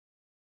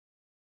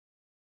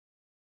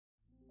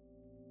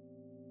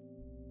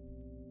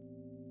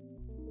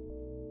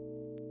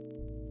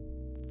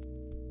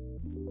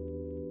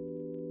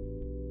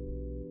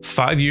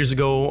5 years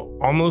ago,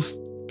 almost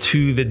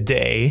to the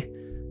day,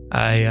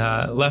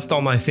 I left all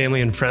my family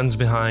and friends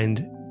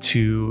behind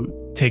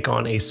to take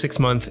on a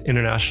 6-month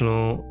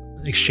international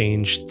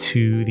exchange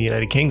to the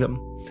United Kingdom,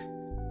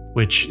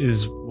 which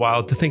is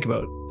wild to think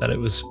about that it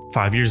was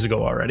 5 years ago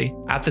already.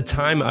 At the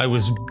time, I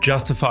was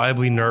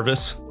justifiably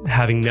nervous,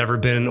 having never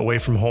been away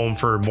from home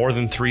for more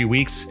than 3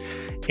 weeks,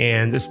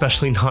 and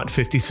especially not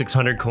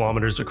 5,600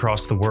 kilometers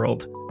across the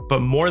world. But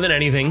more than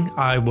anything,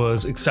 I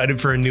was excited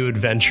for a new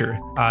adventure.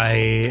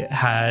 I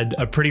had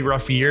a pretty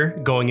rough year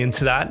going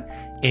into that,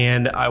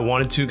 and I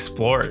wanted to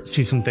explore,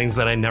 see some things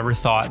that I never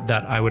thought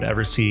that I would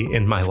ever see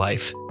in my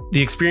life.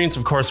 The experience,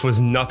 of course,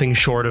 was nothing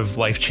short of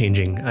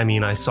life-changing. I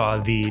mean, I saw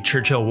the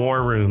Churchill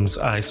War Rooms,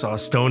 I saw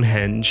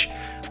Stonehenge,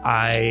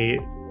 I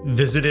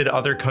visited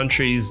other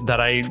countries that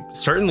I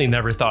certainly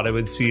never thought I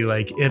would see,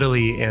 like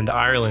Italy and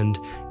Ireland,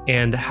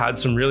 and had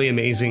some really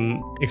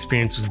amazing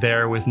experiences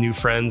there with new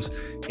friends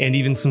and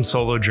even some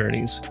solo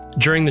journeys.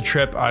 During the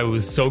trip, I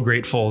was so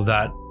grateful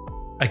that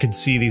I could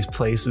see these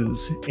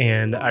places,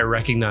 and I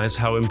recognized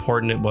how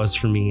important it was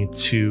for me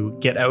to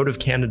get out of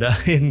Canada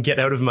and get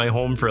out of my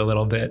home for a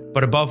little bit.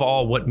 But above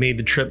all, what made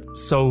the trip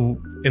so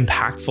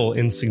impactful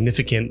and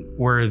significant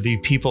were the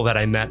people that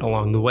I met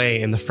along the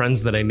way and the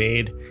friends that I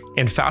made,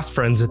 and fast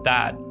friends at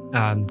that.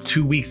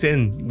 2 weeks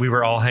in, we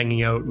were all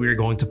hanging out, we were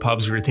going to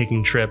pubs, we were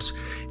taking trips.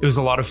 It was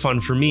a lot of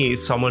fun for me,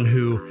 someone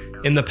who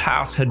in the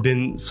past had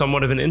been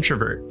somewhat of an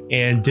introvert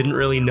and didn't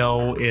really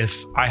know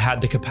if I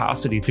had the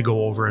capacity to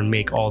go over and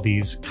make all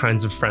these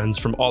kinds of friends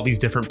from all these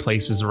different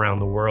places around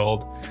the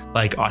world,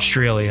 like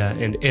Australia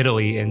and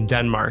Italy and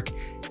Denmark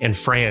and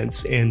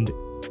France, and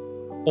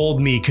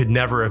old me could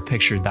never have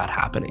pictured that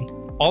happening.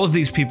 All of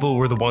these people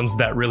were the ones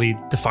that really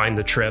defined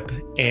the trip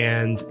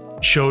and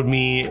showed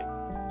me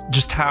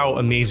just how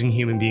amazing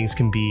human beings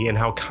can be and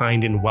how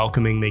kind and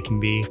welcoming they can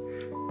be.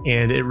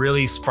 And it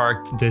really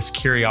sparked this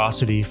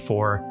curiosity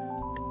for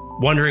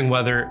wondering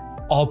whether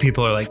all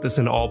people are like this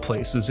in all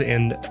places.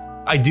 And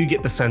I do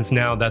get the sense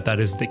now that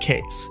that is the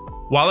case.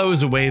 While I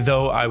was away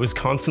though, I was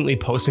constantly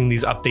posting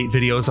these update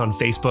videos on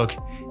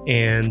Facebook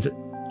and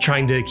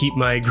trying to keep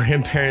my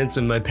grandparents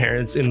and my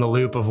parents in the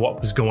loop of what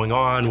was going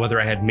on,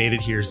 whether I had made it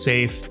here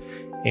safe,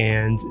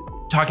 and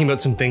talking about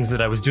some things that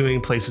I was doing,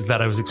 places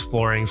that I was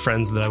exploring,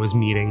 friends that I was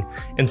meeting.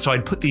 And so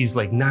I'd put these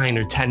like 9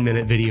 or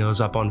 10-minute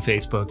videos up on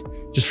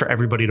Facebook just for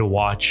everybody to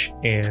watch.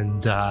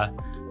 And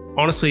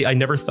honestly, I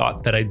never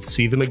thought that I'd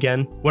see them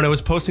again. When I was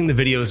posting the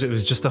videos, it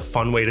was just a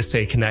fun way to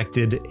stay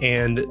connected,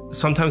 and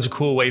sometimes a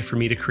cool way for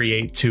me to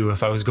create too.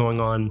 If I was going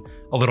on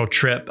a little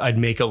trip, I'd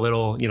make a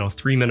little,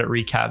 3-minute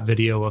recap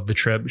video of the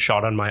trip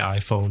shot on my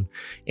iPhone,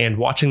 and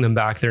watching them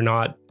back, they're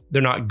not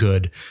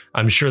good.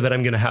 I'm sure that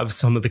I'm going to have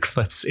some of the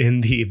clips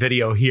in the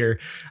video here.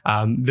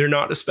 They're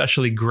not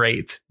especially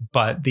great,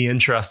 but the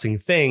interesting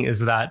thing is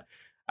that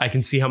I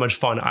can see how much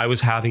fun I was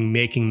having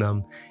making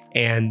them,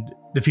 and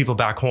the people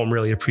back home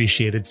really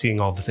appreciated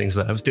seeing all the things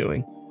that I was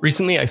doing.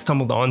 Recently, I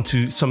stumbled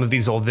onto some of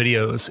these old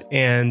videos,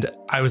 and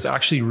I was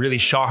actually really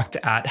shocked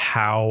at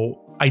how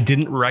I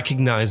didn't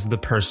recognize the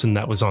person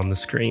that was on the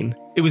screen.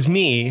 It was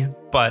me,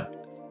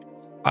 but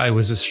I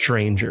was a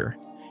stranger.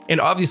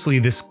 And obviously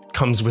this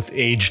comes with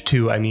age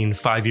too. I mean,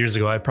 5 years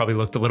ago, I probably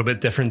looked a little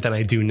bit different than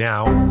I do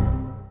now.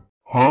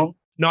 Huh?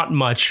 Not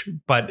much,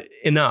 but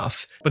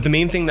enough. But the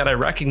main thing that I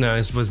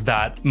recognized was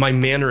that my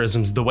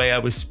mannerisms, the way I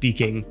was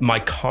speaking, my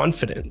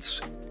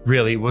confidence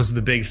really was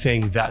the big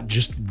thing that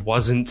just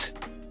wasn't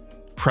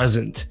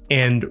present.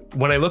 And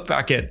when I look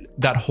back at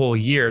that whole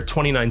year,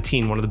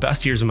 2019, one of the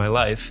best years of my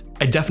life,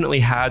 I definitely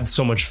had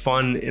so much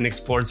fun and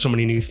explored so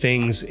many new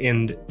things.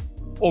 And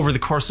over the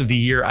course of the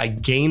year, I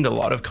gained a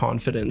lot of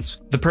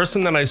confidence. The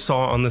person that I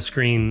saw on the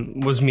screen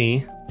was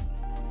me,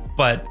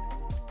 but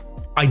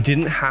I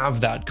didn't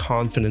have that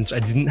confidence. I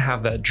didn't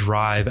have that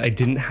drive. I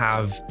didn't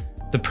have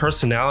the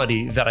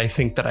personality that I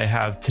think that I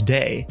have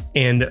today.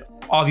 And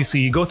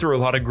obviously you go through a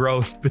lot of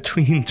growth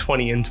between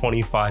 20 and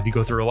 25. You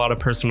go through a lot of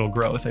personal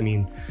growth. I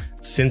mean,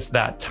 since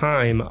that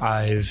time,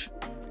 I've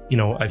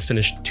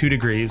finished 2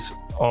 degrees,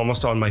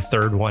 almost on my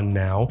 3rd one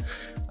now,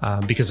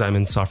 because I'm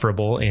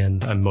insufferable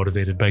and I'm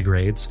motivated by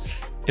grades.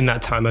 In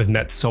that time, I've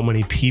met so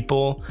many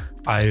people.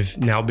 I've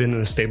now been in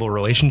a stable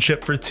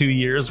relationship for 2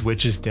 years,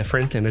 which is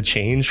different and a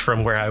change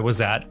from where I was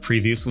at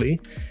previously.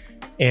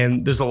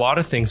 And there's a lot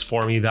of things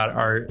for me that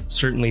are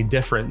certainly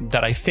different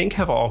that I think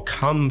have all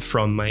come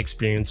from my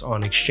experience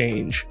on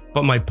exchange.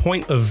 But my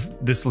point of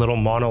this little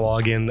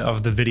monologue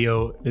of the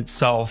video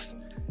itself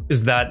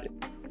is that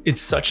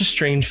it's such a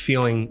strange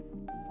feeling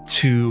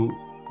to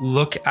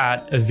look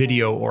at a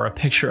video or a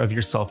picture of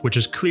yourself, which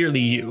is clearly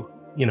you.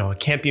 It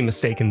can't be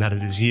mistaken that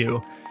it is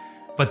you,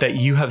 but that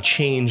you have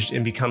changed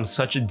and become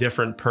such a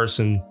different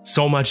person,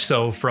 so much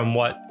so from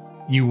what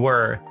you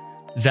were,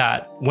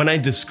 that when I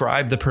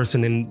describe the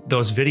person in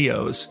those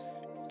videos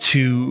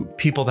to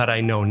people that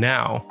I know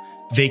now,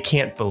 they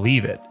can't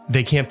believe it.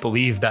 They can't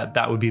believe that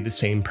that would be the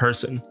same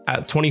person.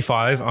 At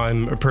 25,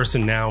 I'm a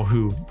person now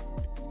who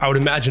I would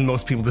imagine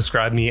most people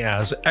describe me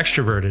as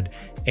extroverted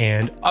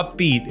and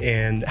upbeat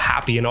and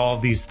happy and all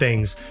of these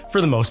things. For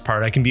the most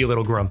part, I can be a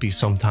little grumpy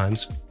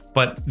sometimes.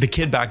 But the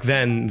kid back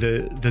then,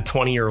 the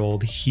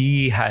 20-year-old,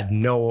 he had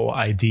no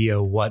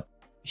idea what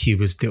he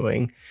was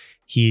doing.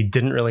 He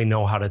didn't really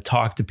know how to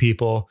talk to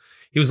people.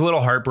 He was a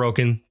little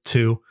heartbroken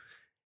too.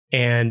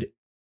 And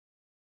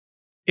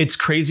it's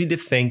crazy to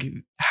think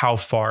how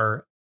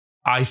far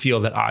I feel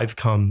that I've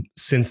come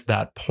since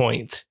that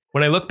point.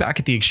 When I look back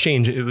at the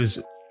exchange, it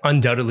was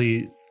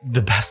undoubtedly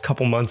the best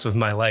couple months of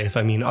my life.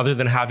 I mean, other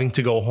than having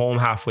to go home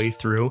halfway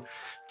through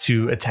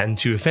to attend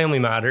to a family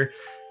matter,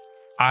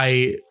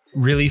 I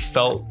really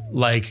felt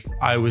like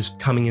I was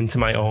coming into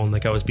my own,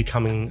 like I was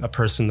becoming a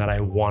person that I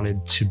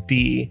wanted to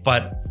be.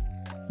 But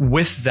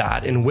with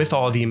that, and with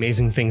all the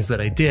amazing things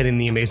that I did and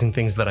the amazing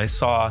things that I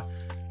saw,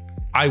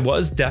 I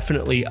was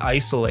definitely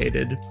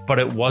isolated, but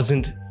it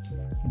wasn't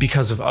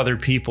because of other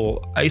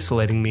people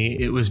isolating me.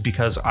 It was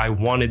because I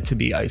wanted to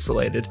be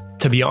isolated.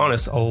 To be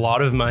honest, a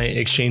lot of my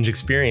exchange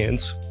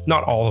experience,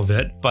 not all of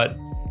it, but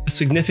a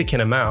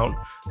significant amount,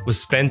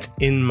 was spent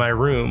in my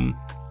room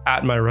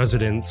at my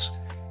residence,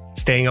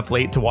 staying up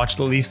late to watch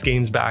the Leafs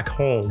games back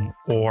home,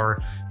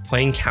 or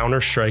playing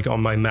Counter-Strike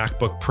on my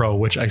MacBook Pro,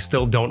 which I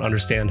still don't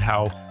understand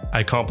how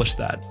I accomplished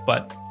that,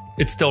 but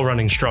it's still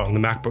running strong. The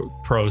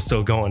MacBook Pro is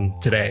still going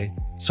today.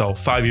 So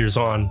 5 years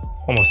on,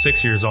 almost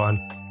 6 years on,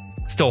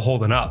 it's still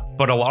holding up.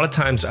 But a lot of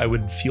times I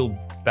would feel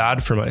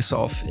bad for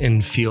myself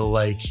and feel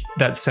like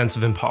that sense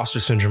of imposter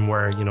syndrome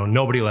where, you know,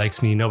 nobody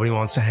likes me, nobody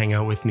wants to hang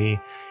out with me,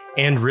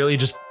 and really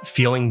just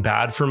feeling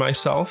bad for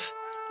myself.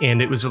 And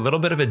it was a little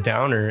bit of a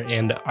downer,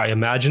 and I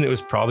imagine it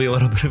was probably a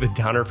little bit of a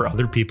downer for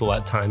other people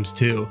at times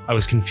too. I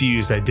was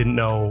confused. I didn't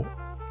know,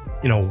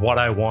 what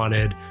I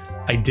wanted.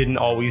 I didn't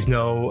always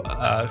know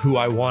who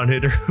I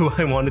wanted or who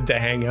I wanted to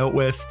hang out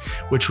with,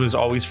 which was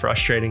always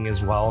frustrating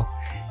as well.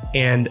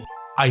 And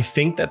I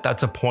think that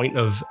that's a point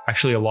of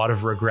actually a lot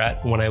of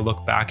regret when I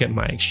look back at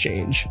my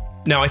exchange.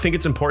 Now, I think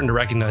it's important to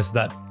recognize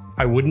that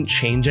I wouldn't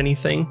change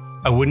anything.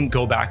 I wouldn't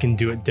go back and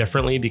do it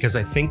differently, because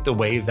I think the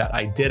way that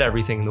I did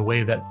everything, the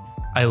way that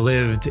I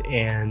lived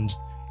and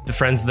the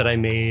friends that I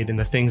made and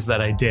the things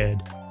that I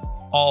did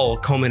all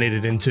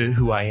culminated into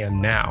who I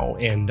am now.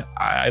 And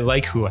I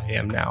like who I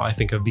am now. I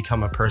think I've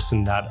become a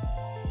person that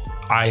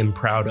I am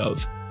proud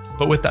of.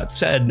 But with that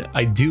said,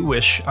 I do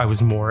wish I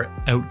was more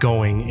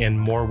outgoing and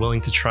more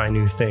willing to try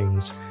new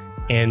things,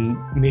 and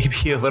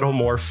maybe a little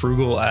more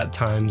frugal at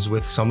times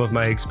with some of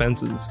my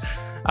expenses.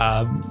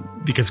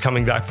 Because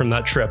coming back from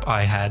that trip,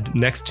 I had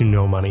next to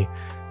no money,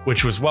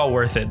 which was well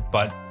worth it,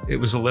 but it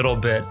was a little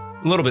bit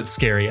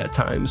scary at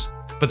times.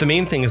 But the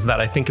main thing is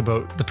that I think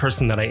about the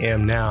person that I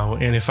am now,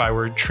 and if I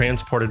were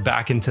transported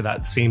back into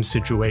that same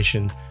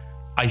situation,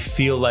 I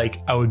feel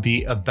like I would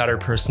be a better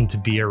person to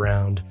be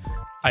around.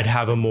 I'd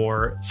have a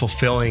more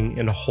fulfilling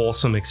and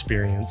wholesome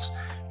experience.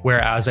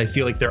 Whereas I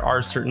feel like there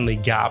are certainly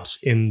gaps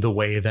in the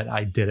way that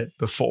I did it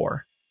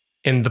before.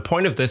 And the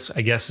point of this, I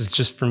guess, is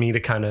just for me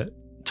to kind of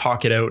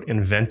talk it out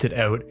and vent it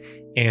out,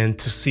 and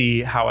to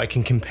see how I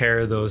can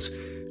compare those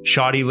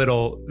shoddy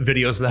little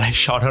videos that I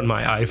shot on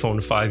my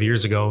iPhone 5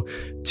 years ago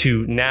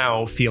to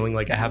now feeling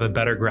like I have a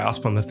better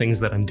grasp on the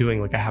things that I'm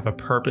doing, like I have a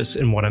purpose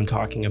in what I'm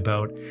talking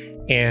about,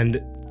 and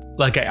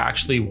like I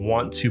actually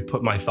want to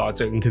put my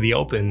thoughts out into the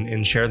open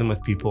and share them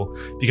with people,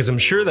 because I'm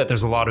sure that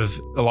there's a lot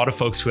of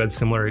folks who had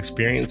similar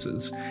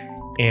experiences.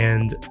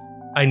 And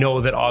I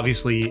know that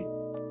obviously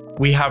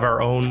we have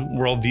our own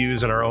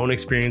worldviews and our own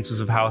experiences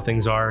of how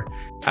things are.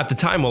 At the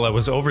time while I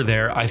was over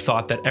there, I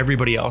thought that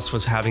everybody else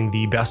was having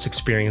the best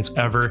experience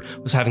ever,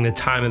 was having the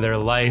time of their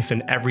life,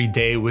 and every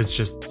day was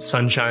just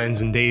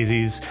sunshines and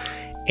daisies.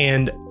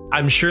 And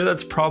I'm sure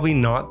that's probably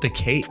not the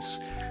case.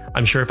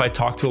 I'm sure if I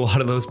talk to a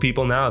lot of those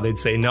people now, they'd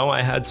say, no,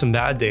 I had some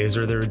bad days,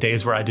 or there were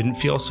days where I didn't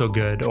feel so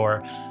good,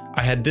 or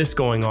I had this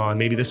going on.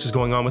 Maybe this was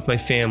going on with my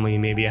family.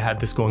 Maybe I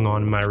had this going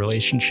on in my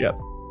relationship.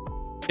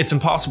 It's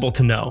impossible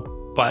to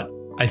know, but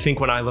I think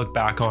when I look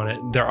back on it,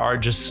 there are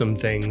just some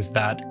things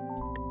that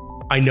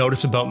I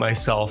notice about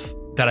myself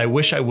that I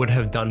wish I would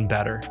have done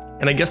better.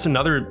 And I guess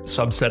another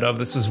subset of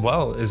this as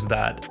well is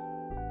that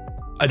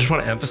I just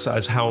want to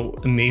emphasize how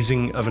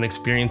amazing of an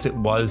experience it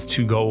was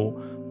to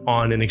go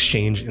on an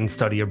exchange and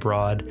study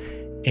abroad.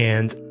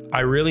 And I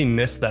really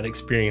miss that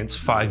experience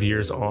 5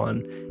 years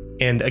on.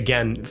 And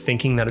again,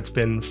 thinking that it's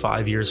been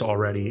 5 years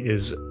already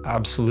is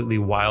absolutely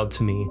wild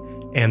to me.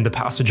 And the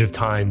passage of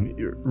time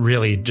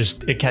really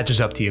just, it catches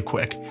up to you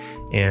quick.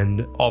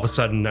 And all of a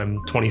sudden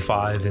I'm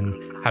 25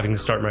 and having to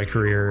start my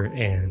career,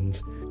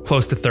 and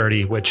close to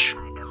 30, which,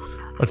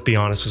 let's be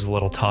honest, was a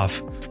little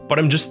tough. But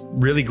I'm just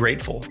really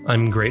grateful.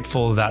 I'm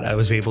grateful that I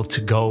was able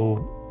to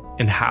go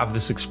and have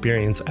this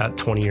experience at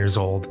 20 years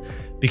old,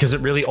 because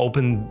it really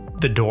opened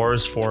the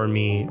doors for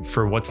me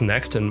for what's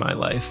next in my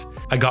life.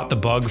 I got the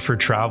bug for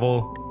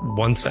travel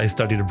once I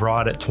studied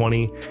abroad at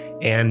 20.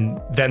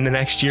 And then the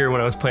next year, when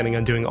I was planning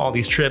on doing all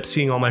these trips,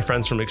 seeing all my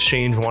friends from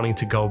exchange wanting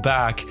to go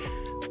back,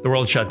 the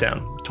world shut down,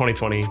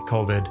 2020,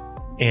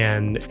 COVID,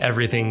 and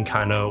everything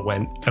kind of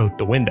went out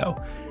the window.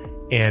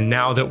 And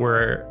now that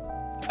we're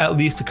at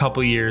least a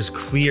couple years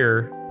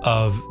clear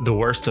of the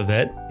worst of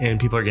it and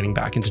people are getting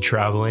back into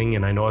traveling,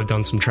 and I know I've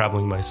done some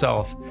traveling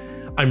myself,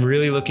 I'm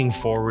really looking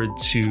forward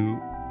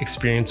to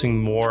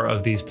experiencing more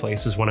of these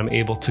places when I'm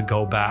able to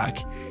go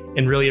back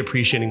and really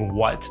appreciating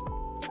what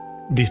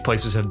these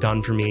places have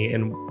done for me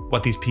and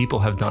what these people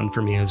have done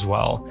for me as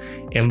well.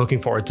 And looking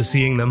forward to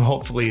seeing them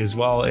hopefully as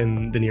well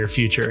in the near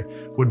future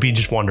would be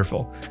just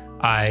wonderful.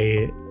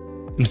 I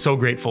am so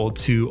grateful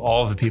to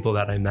all of the people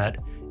that I met,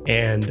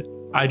 and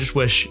I just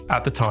wish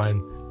at the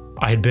time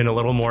I had been a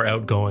little more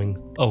outgoing,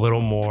 a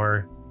little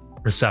more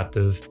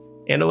receptive,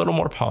 and a little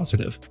more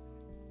positive,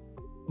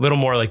 a little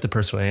more like the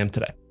person I am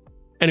today.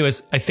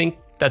 Anyways, I think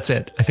that's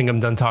it. I think I'm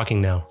done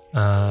talking now.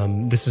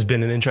 This has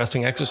been an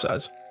interesting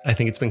exercise. I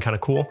think it's been kind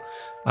of cool.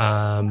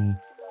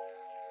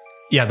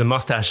 Yeah, the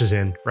mustache is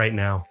in right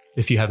now.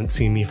 If you haven't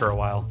seen me for a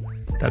while,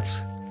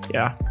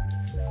 yeah.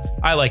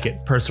 I like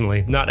it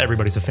personally. Not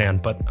everybody's a fan,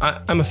 but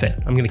I'm a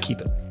fan. I'm gonna keep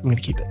it.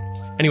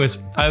 Anyways,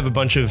 I have a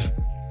bunch of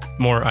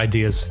more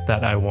ideas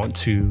that I want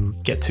to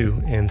get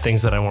to, and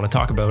things that I want to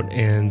talk about,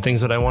 and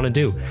things that I want to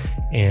do,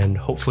 and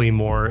hopefully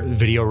more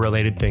video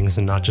related things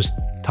and not just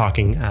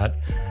talking at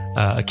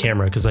a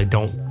camera, because I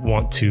don't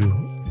want to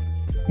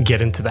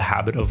get into the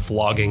habit of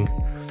vlogging,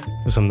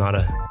 because I'm not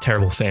a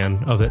terrible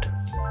fan of it.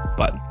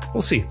 But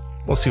we'll see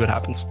what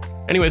happens.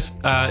 Anyways,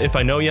 if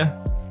I know you,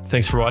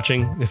 thanks for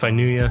watching. If I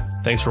knew you,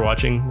 thanks for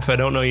watching. If I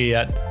don't know you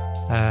yet,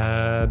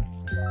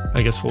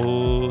 I guess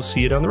we'll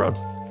see you down the road.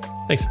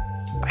 Thanks.